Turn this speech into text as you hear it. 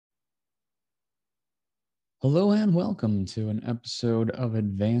Hello and welcome to an episode of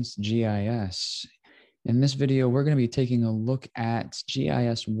Advanced GIS. In this video, we're going to be taking a look at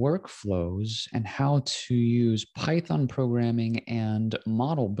GIS workflows and how to use Python programming and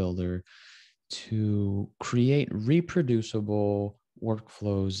ModelBuilder to create reproducible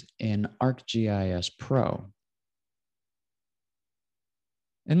workflows in ArcGIS Pro.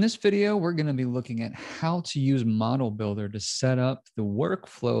 In this video, we're going to be looking at how to use ModelBuilder to set up the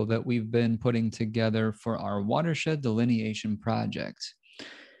workflow that we've been putting together for our watershed delineation project.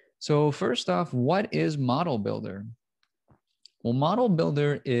 So first off, what is ModelBuilder? Well,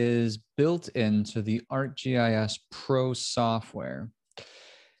 ModelBuilder is built into the ArcGIS Pro software.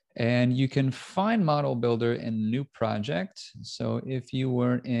 And you can find ModelBuilder in a new project. So if you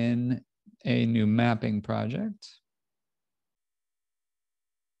were in a new mapping project,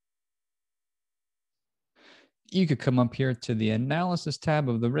 you could come up here to the Analysis tab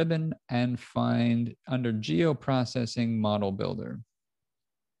of the ribbon and find under Geoprocessing ModelBuilder.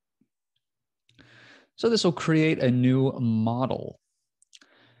 So this will create a new model.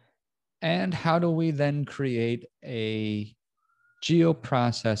 And how do we then create a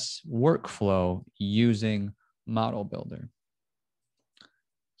geoprocess workflow using ModelBuilder?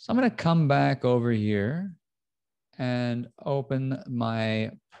 So I'm going to come back over here and open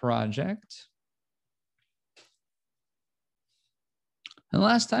my project. And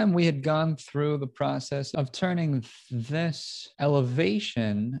last time we had gone through the process of turning this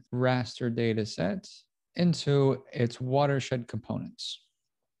elevation raster data set into its watershed components.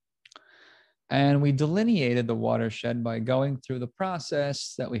 And we delineated the watershed by going through the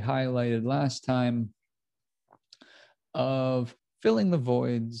process that we highlighted last time of filling the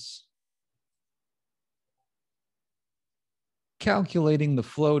voids, calculating the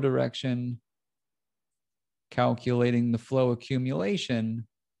flow direction, calculating the flow accumulation,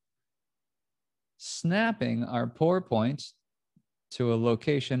 snapping our pour points to a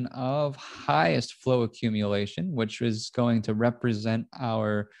location of highest flow accumulation, which is going to represent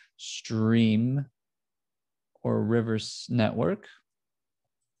our stream or river network.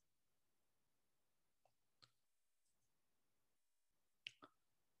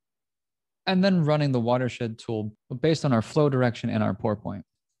 And then running the watershed tool based on our flow direction and our pour point.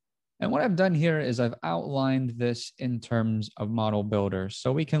 And what I've done here is I've outlined this in terms of ModelBuilder,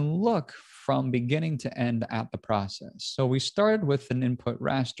 so we can look from beginning to end at the process. So we started with an input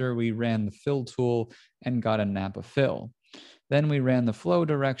raster, we ran the fill tool and got a Napa fill. Then we ran the flow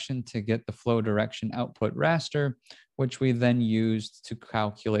direction to get the flow direction output raster, which we then used to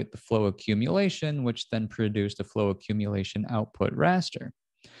calculate the flow accumulation, which then produced a flow accumulation output raster.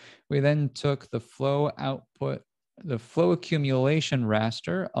 We then took the flow accumulation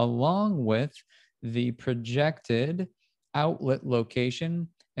raster along with the projected outlet location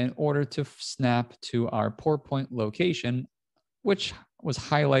in order to snap to our pour point location, which was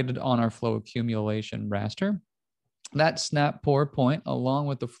highlighted on our flow accumulation raster. That snap pour point along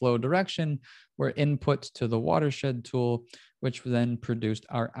with the flow direction were inputs to the watershed tool, which then produced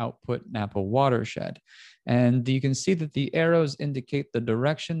our output Napa watershed. And you can see that the arrows indicate the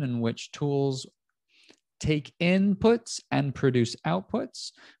direction in which tools take inputs and produce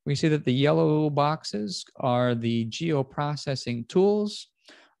outputs. We see that the yellow boxes are the geoprocessing tools.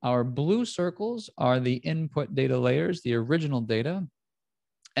 Our blue circles are the input data layers, the original data.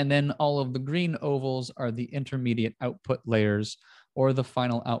 And then all of the green ovals are the intermediate output layers or the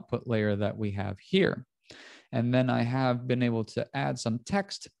final output layer that we have here. And then I have been able to add some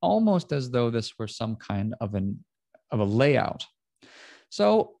text almost as though this were some kind of a layout.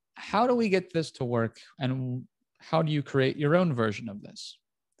 So how do we get this to work, and how do you create your own version of this?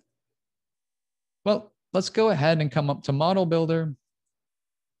 Well, let's go ahead and come up to ModelBuilder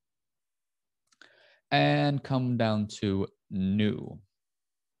and come down to New.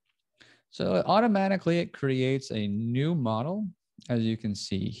 So automatically it creates a new model, as you can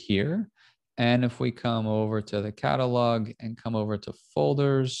see here. And if we come over to the catalog and come over to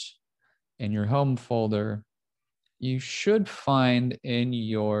folders in your home folder, you should find in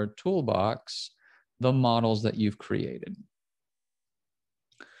your toolbox the models that you've created.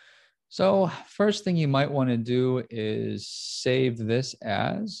 So first thing you might want to do is save this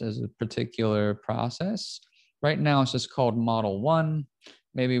as a particular process. Right now it's just called Model 1.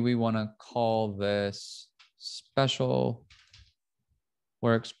 Maybe we want to call this Special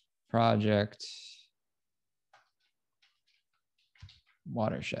Works Project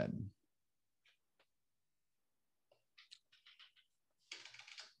Watershed.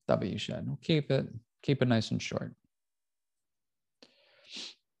 W-shed. We'll keep it nice and short.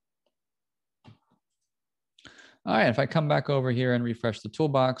 All right, if I come back over here and refresh the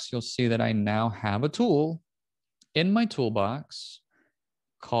toolbox, you'll see that I now have a tool in my toolbox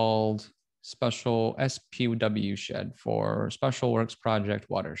called Special SPW Shed for Special Works Project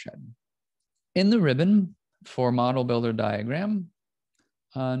Watershed. In the ribbon for Model Builder Diagram,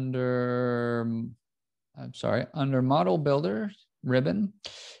 under Model Builder ribbon,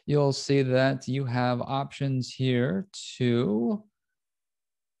 you'll see that you have options here to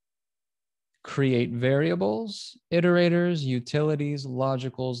create variables, iterators, utilities,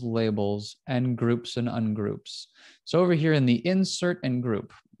 logicals, labels, and groups and ungroups. So over here in the insert and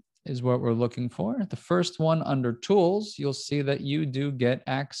group is what we're looking for. The first one under tools, you'll see that you do get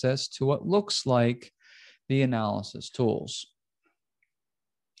access to what looks like the analysis tools.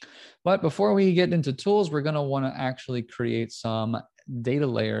 But before we get into tools, we're going to want to actually create some data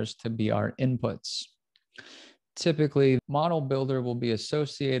layers to be our inputs. Typically, Model Builder will be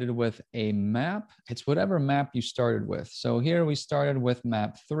associated with a map. It's whatever map you started with. So here we started with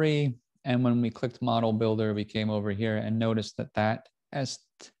map 3. And when we clicked Model Builder, we came over here and noticed that that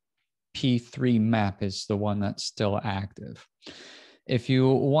SP3 map is the one that's still active. If you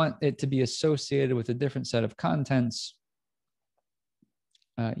want it to be associated with a different set of contents,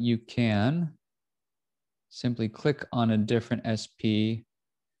 you can simply click on a different SP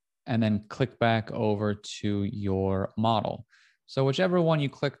and then click back over to your model. So whichever one you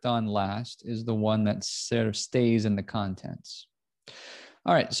clicked on last is the one that sort of stays in the contents.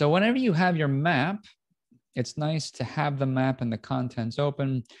 All right, so whenever you have your map, it's nice to have the map and the contents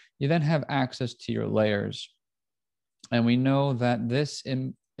open. You then have access to your layers. And we know that this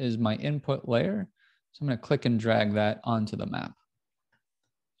is my input layer. So I'm going to click and drag that onto the map.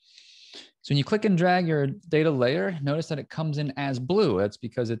 So when you click and drag your data layer, notice that it comes in as blue. That's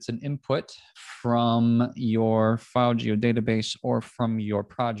because it's an input from your file geodatabase or from your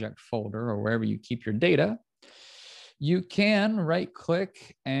project folder or wherever you keep your data. You can right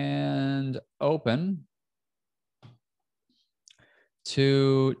click and open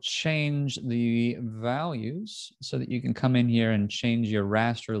to change the values so that you can come in here and change your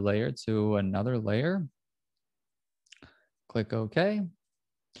raster layer to another layer. Click OK.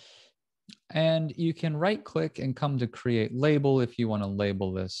 And you can right click and come to create label if you want to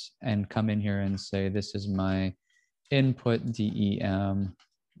label this and come in here and say, this is my input DEM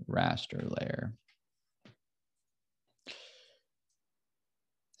raster layer.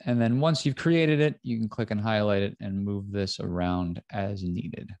 And then once you've created it, you can click and highlight it and move this around as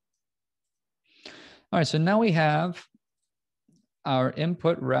needed. All right, so now we have our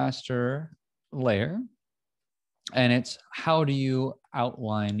input raster layer. And it's how do you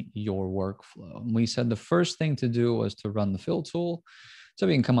outline your workflow? And we said the first thing to do was to run the fill tool. So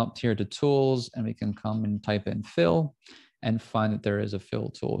we can come up here to tools and we can come and type in fill and find that there is a fill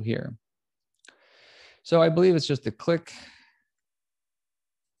tool here. So I believe it's just a click.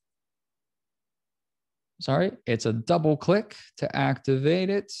 Sorry, it's a double click to activate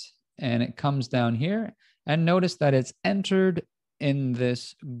it. And it comes down here. And notice that it's entered in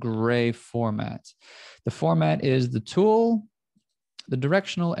this gray format. The format is the tool, the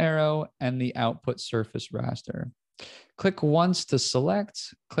directional arrow, and the output surface raster. Click once to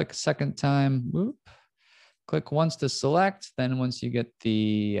select, click a second time, whoop. Click once to select, then once you get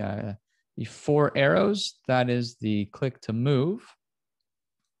the 4 arrows, that is the click to move.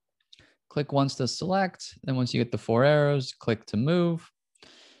 Click once to select, then once you get the 4 arrows, click to move.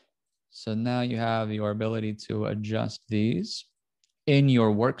 So now you have your ability to adjust these in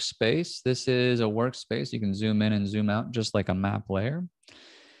your workspace. This is a workspace. You can zoom in and zoom out just like a map layer.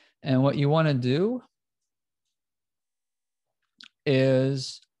 And what you want to do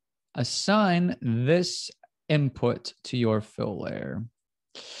is assign this input to your fill layer.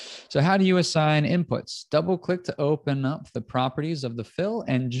 So how do you assign inputs? Double click to open up the properties of the fill.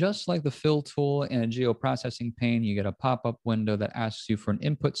 And just like the fill tool in a geoprocessing pane, you get a pop-up window that asks you for an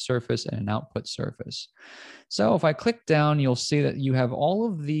input surface and an output surface. So if I click down, you'll see that you have all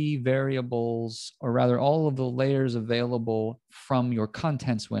of the variables, or rather all of the layers available from your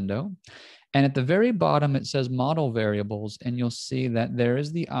contents window. And at the very bottom, it says model variables, and you'll see that there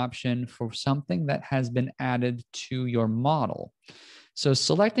is the option for something that has been added to your model. So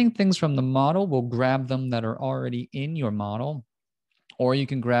selecting things from the model will grab them that are already in your model, or you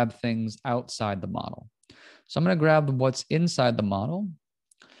can grab things outside the model. So I'm going to grab what's inside the model.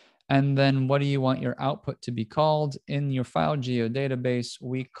 And then what do you want your output to be called? In your file geodatabase,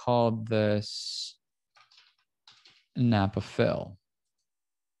 we called this Napa fill.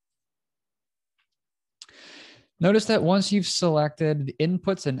 Notice that once you've selected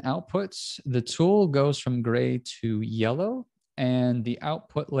inputs and outputs, the tool goes from gray to yellow, and the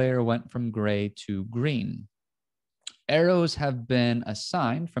output layer went from gray to green. Arrows have been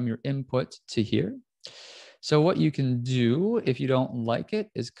assigned from your input to here. So what you can do if you don't like it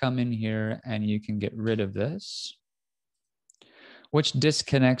is come in here and you can get rid of this, which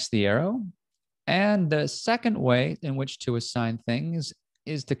disconnects the arrow. And the second way in which to assign things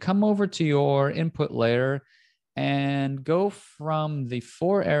is to come over to your input layer and go from the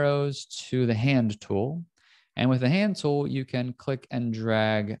 4 arrows to the hand tool. And with the hand tool, you can click and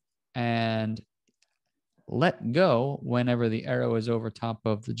drag and let go whenever the arrow is over top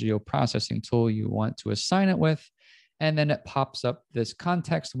of the geoprocessing tool you want to assign it with. And then it pops up this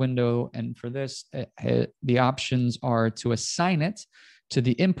context window. And for this, the options are to assign it to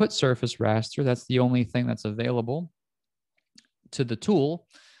the input surface raster. That's the only thing that's available to the tool.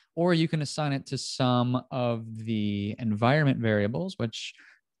 Or you can assign it to some of the environment variables, which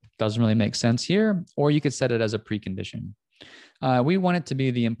doesn't really make sense here. Or you could set it as a precondition. We want it to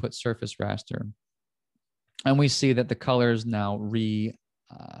be the input surface raster. And we see that the colors now relight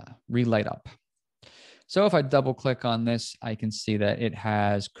up. So if I double click on this, I can see that it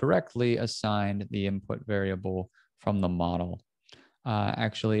has correctly assigned the input variable from the model.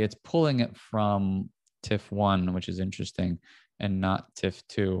 Actually, it's pulling it from TIFF1, which is interesting, and not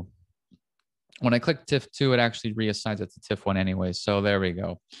TIFF2. When I click TIFF2, it actually reassigns it to TIFF1 anyway. So there we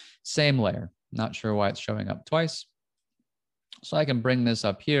go. Same layer. Not sure why it's showing up twice. So I can bring this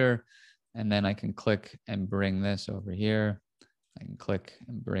up here, and then I can click and bring this over here. I can click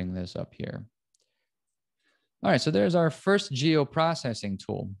and bring this up here. All right, so there's our first geoprocessing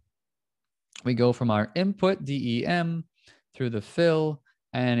tool. We go from our input DEM through the fill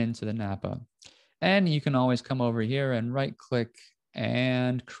and into the Napa. And you can always come over here and right click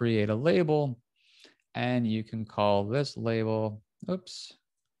and create a label. And you can call this label, oops,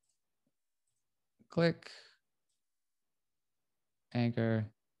 click, anchor,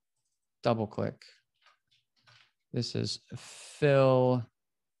 double click. This is fill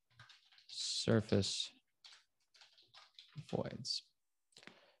surface voids.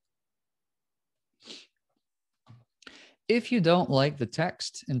 If you don't like the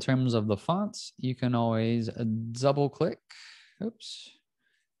text in terms of the fonts, you can always double click, oops,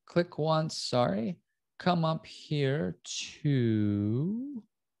 click once, sorry, come up here to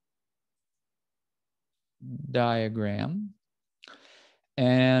diagram.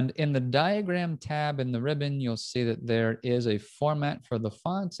 And in the diagram tab in the ribbon, you'll see that there is a format for the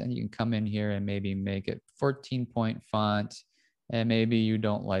fonts, and you can come in here and maybe make it 14-point font. And maybe you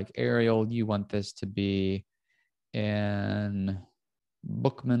don't like Arial, you want this to be in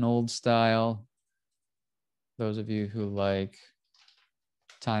Bookman old style. Those of you who like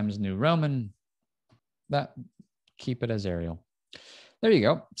Times New Roman, that keep it as Arial. There you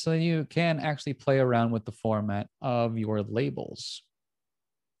go. So you can actually play around with the format of your labels.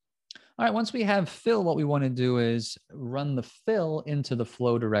 All right, once we have fill, what we want to do is run the fill into the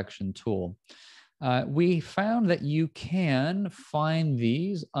flow direction tool. We found that you can find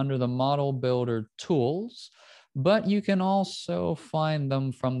these under the ModelBuilder tools, but you can also find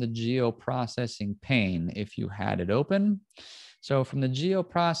them from the geoprocessing pane if you had it open. So from the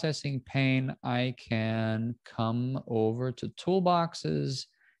geoprocessing pane, I can come over to toolboxes,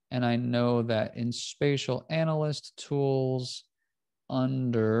 and I know that in spatial analyst tools,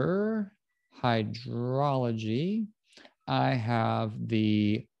 under hydrology, I have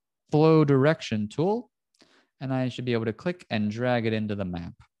the flow direction tool, and I should be able to click and drag it into the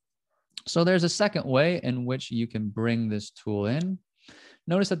map. So there's a second way in which you can bring this tool in.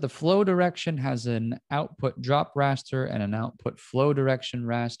 Notice that the flow direction has an output drop raster and an output flow direction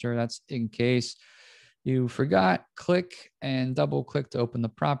raster. That's in case you forgot. Click and double click to open the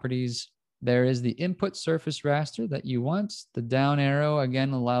properties. There is the input surface raster that you want. The down arrow,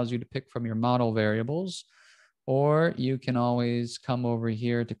 again, allows you to pick from your model variables, or you can always come over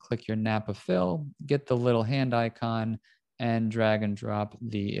here to click your Napa fill, get the little hand icon, and drag and drop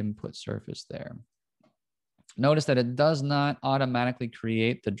the input surface there. Notice that it does not automatically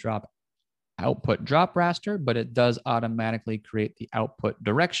create the output drop raster, but it does automatically create the output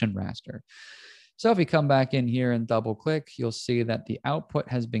direction raster. So if we come back in here and double click, you'll see that the output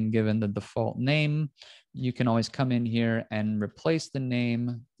has been given the default name. You can always come in here and replace the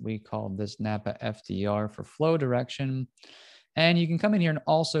name. We called this Napa FDR for flow direction. And you can come in here and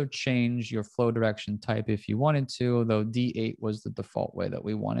also change your flow direction type if you wanted to, though D8 was the default way that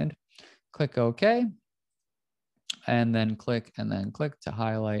we wanted. Click OK. And then click to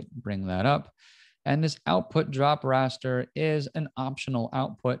highlight, bring that up. And this output drop raster is an optional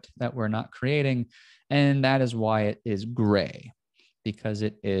output that we're not creating. And that is why it is gray, because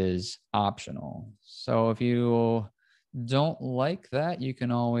it is optional. So if you don't like that, you can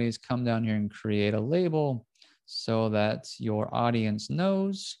always come down here and create a label so that your audience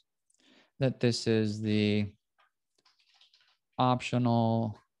knows that this is the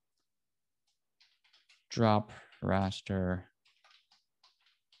optional drop raster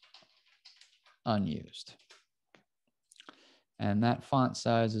unused. And that font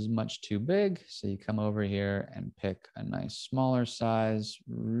size is much too big. So you come over here and pick a nice smaller size,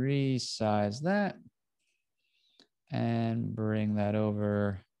 resize that, and bring that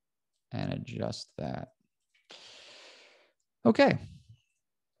over and adjust that. Okay.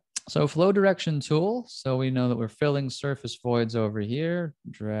 So flow direction tool. So we know that we're filling surface voids over here.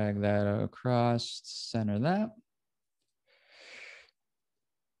 Drag that across, center that.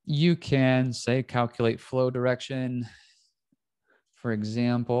 You can say calculate flow direction. For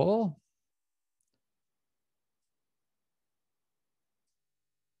example,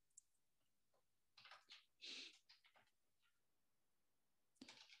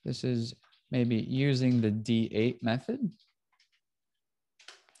 this is maybe using the D8 method.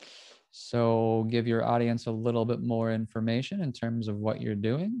 So give your audience a little bit more information in terms of what you're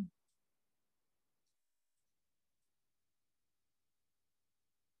doing.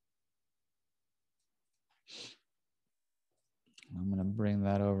 I'm going to bring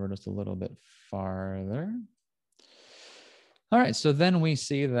that over just a little bit farther. All right, so then we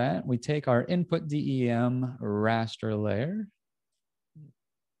see that we take our input DEM raster layer.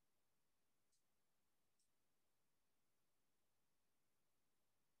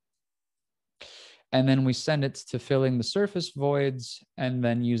 And then we send it to filling the surface voids and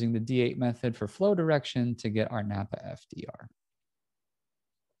then using the D8 method for flow direction to get our Napa FDR.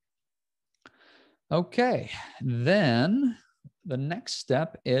 Okay, then the next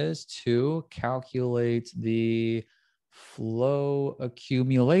step is to calculate the flow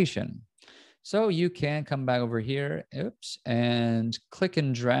accumulation. So you can come back over here, and click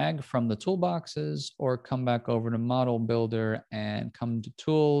and drag from the toolboxes, or come back over to ModelBuilder and come to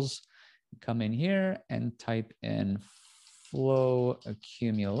Tools, come in here and type in flow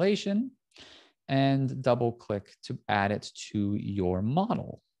accumulation and double click to add it to your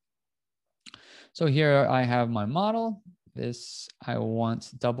model. So here I have my model. This I want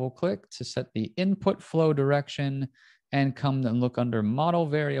to double click to set the input flow direction and come and look under model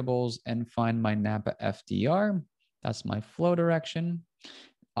variables and find my Napa FDR. That's my flow direction.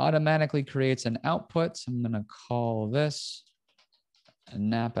 Automatically creates an output. So I'm going to call this a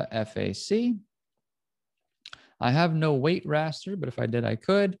Napa FAC. I have no weight raster, but if I did, I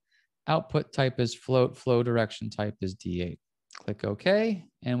could. Output type is float, flow direction type is D8. Click OK,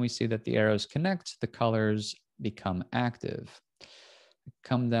 and we see that the arrows connect, the colors become active.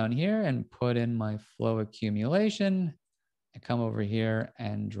 Come down here and put in my flow accumulation. I come over here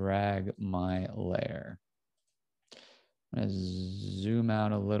and drag my layer. I'm going to zoom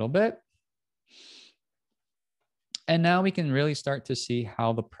out a little bit. And now we can really start to see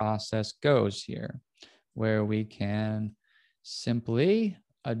how the process goes here, where we can simply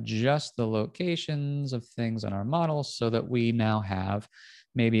adjust the locations of things on our model so that we now have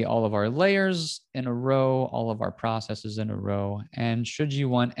maybe all of our layers in a row, all of our processes in a row. And should you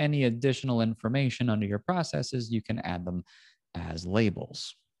want any additional information under your processes, you can add them as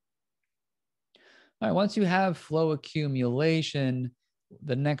labels. All right, once you have flow accumulation,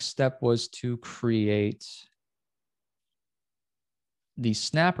 the next step was to create the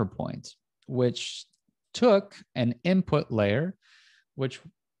snapper point, which took an input layer, which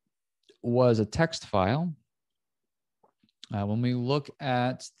was a text file. When we look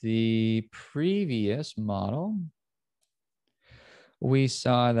at the previous model, we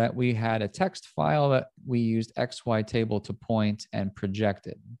saw that we had a text file that we used XY table to point and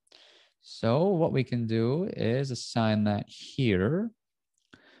projected. So what we can do is assign that here.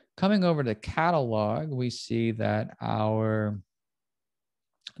 Coming over to catalog, we see that our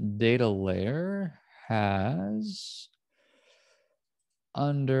data layer has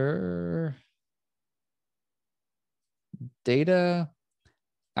under data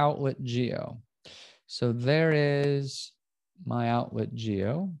outlet geo. So there is my outlet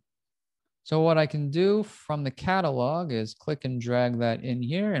geo. So what I can do from the catalog is click and drag that in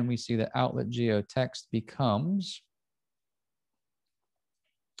here, and we see that outlet geo text becomes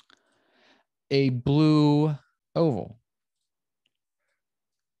a blue oval.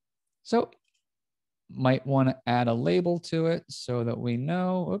 So might want to add a label to it so that we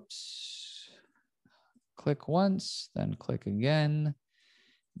know, oops, click once, then click again,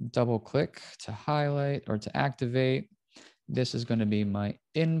 double click to highlight or to activate. This is going to be my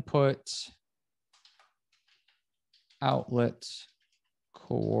input outlet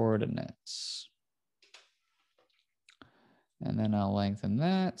coordinates. And then I'll lengthen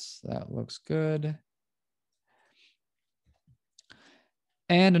that. That looks good.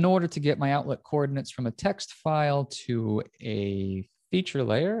 And in order to get my outlet coordinates from a text file to a feature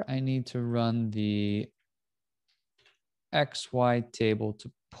layer, I need to run the XY table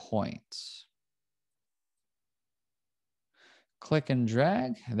to point. Click and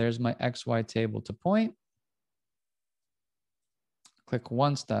drag. There's my XY table to point. Click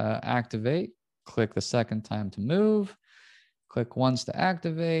once to activate. Click the second time to move. Click once to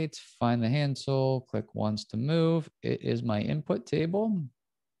activate. Find the hand tool. Click once to move. It is my input table.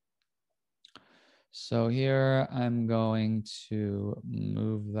 So here I'm going to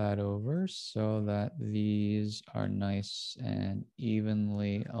move that over so that these are nice and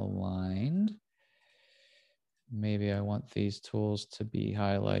evenly aligned. Maybe I want these tools to be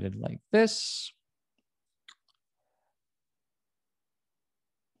highlighted like this.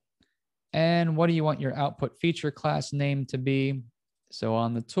 And what do you want your output feature class name to be? So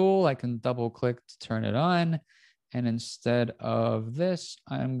on the tool, I can double click to turn it on. And instead of this,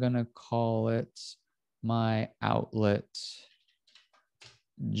 I'm gonna call it my outlet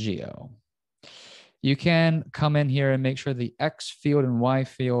geo. You can come in here and make sure the X field and Y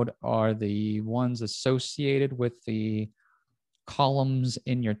field are the ones associated with the columns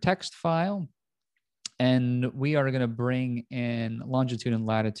in your text file. And we are going to bring in longitude and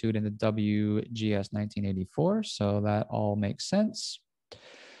latitude in the AdvGIS 1984. So that all makes sense.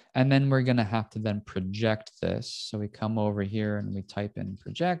 And then we're going to have to then project this. So we come over here and we type in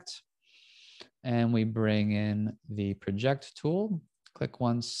project. And we bring in the project tool. Click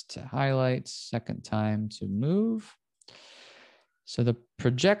once to highlight, second time to move. So the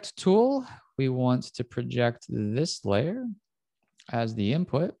project tool, we want to project this layer as the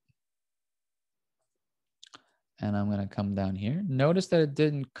input. And I'm going to come down here. Notice that it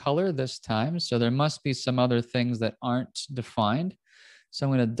didn't color this time. So there must be some other things that aren't defined. So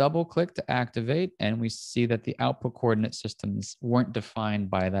I'm going to double click to activate. And we see that the output coordinate systems weren't defined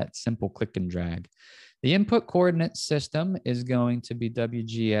by that simple click and drag. The input coordinate system is going to be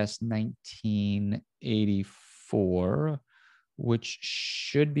AdvGIS 1984, which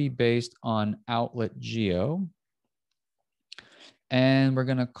should be based on outlet geo. And we're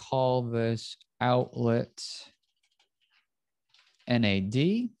going to call this outlet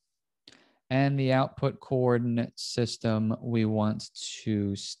NAD, and the output coordinate system we want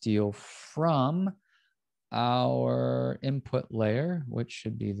to steal from our input layer, which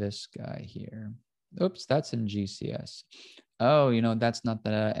should be this guy here. Oops, that's in GCS. Oh, you know, that's not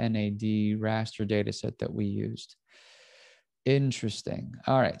the NAD raster data set that we used. Interesting.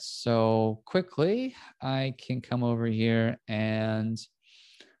 All right, so quickly, I can come over here and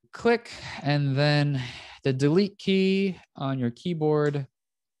click, and then the delete key on your keyboard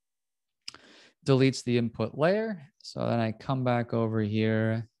deletes the input layer. So then I come back over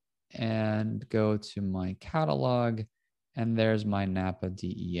here and go to my catalog, and there's my Napa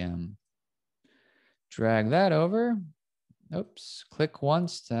DEM. Drag that over. Oops, click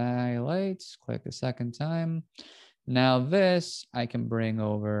once to highlight, click a second time. Now this I can bring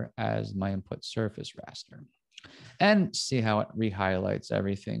over as my input surface raster. And see how it re-highlights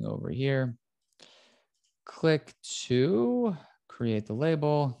everything over here. Click to create the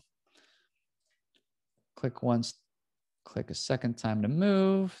label. Click once, click a second time to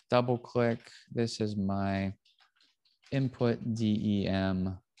move, double click. This is my input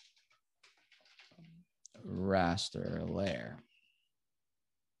DEM raster layer.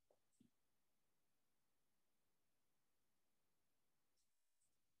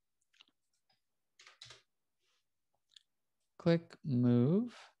 Click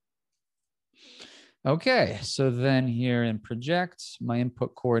move. Okay, so then here in project, my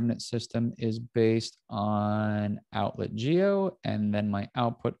input coordinate system is based on outlet geo, and then my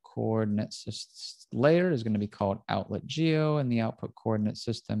output coordinate layer is going to be called outlet geo, and the output coordinate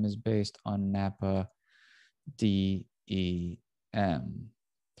system is based on Napa DEM.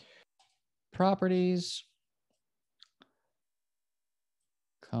 Properties.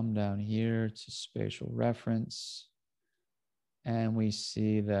 Come down here to spatial reference. And we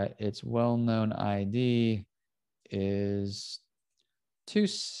see that its well-known ID is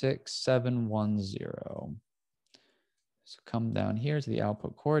 26710. So come down here to the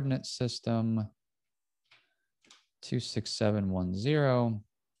output coordinate system, 26710,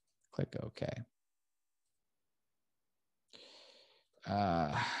 click OK.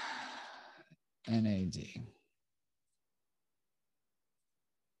 NAD.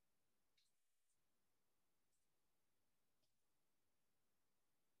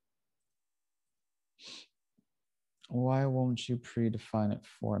 Why won't you predefine it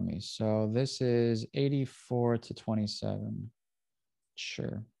for me? So this is 84 to 27.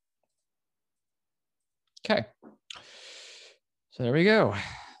 Sure. Okay. So there we go.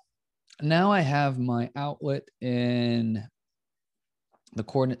 Now I have my outlet in the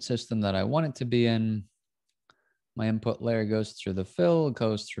coordinate system that I want it to be in. My input layer goes through the fill,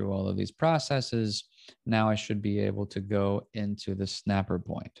 goes through all of these processes. Now I should be able to go into the snapper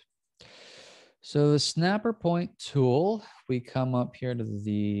point. So the snapper point tool, we come up here to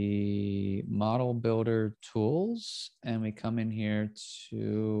the ModelBuilder tools, and we come in here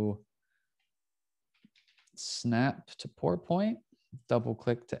to snap to pour point, double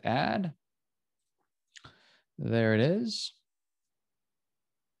click to add. There it is.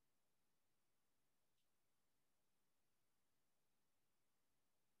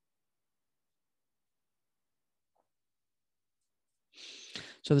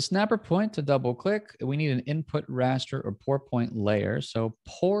 So the snapper point, to double click, we need an input raster or pour point layer. So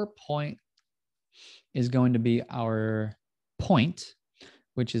pour point is going to be our point,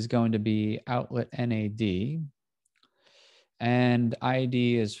 which is going to be outlet NAD. And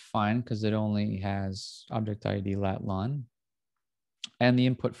ID is fine because it only has object ID lat/lon. And the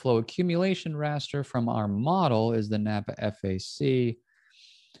input flow accumulation raster from our model is the Napa FAC.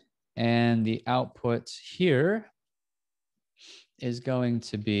 And the output here is going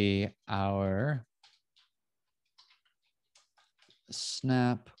to be our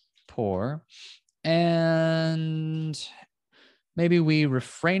snap pour. And maybe we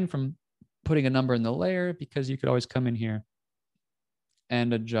refrain from putting a number in the layer because you could always come in here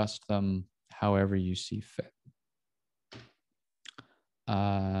and adjust them however you see fit.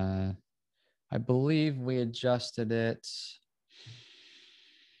 I believe we adjusted it.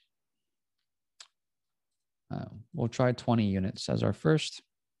 We'll try 20 units as our first.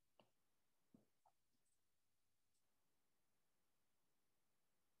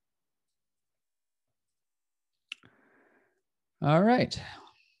 All right.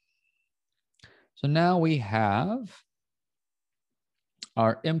 So now we have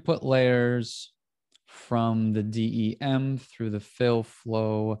our input layers from the DEM through the fill,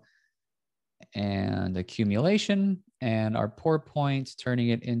 flow, and accumulation, and our pour point, turning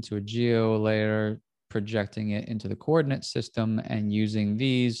it into a geo layer, projecting it into the coordinate system, and using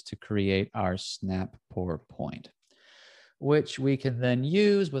these to create our snap pour point, which we can then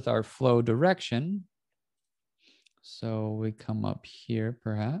use with our flow direction. So we come up here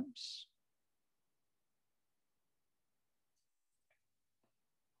perhaps.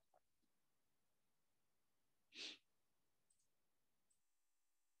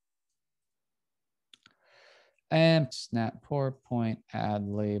 And snap pour point, add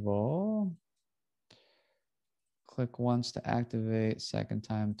label. Click once to activate, second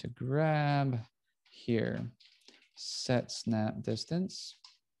time to grab. Here, set snap distance.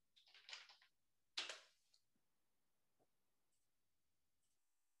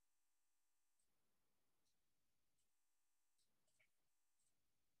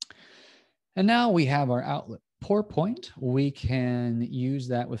 And now we have our outlet pour point. We can use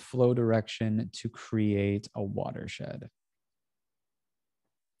that with flow direction to create a watershed.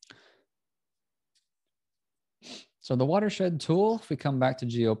 So the watershed tool, if we come back to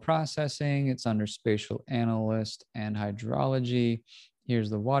geoprocessing, it's under spatial analyst and hydrology. Here's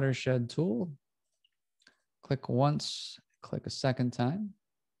the watershed tool. Click once, click a second time.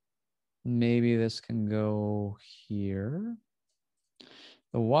 Maybe this can go here.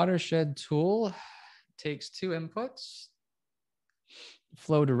 The watershed tool takes two inputs,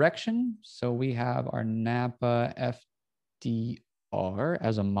 flow direction. So we have our Napa FDR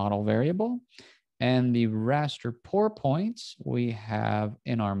as a model variable. And the raster pour points we have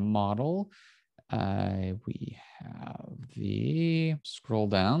in our model. We have the, scroll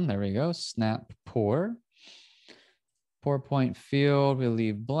down, there we go, snap pour. Pour point field, we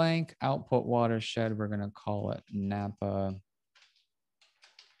leave blank. Output watershed, we're gonna call it Napa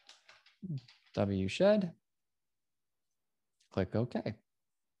W shed. Click OK.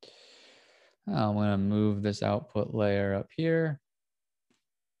 I'm gonna move this output layer up here.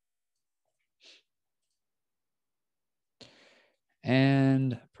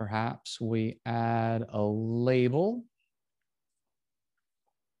 And perhaps we add a label.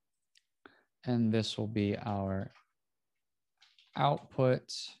 And this will be our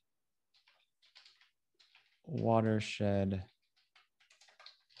output watershed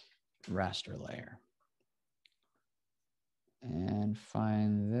raster layer. And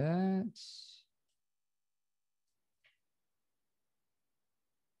find that.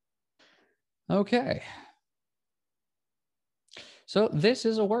 Okay. So this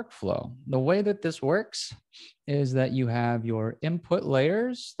is a workflow. The way that this works is that you have your input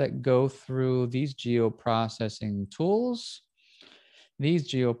layers that go through these geoprocessing tools. these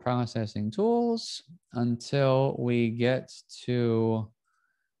geoprocessing tools until we get to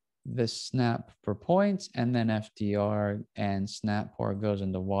the snap per point, and then FDR and snap pour goes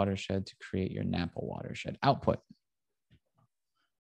in the watershed to create your Napa watershed output.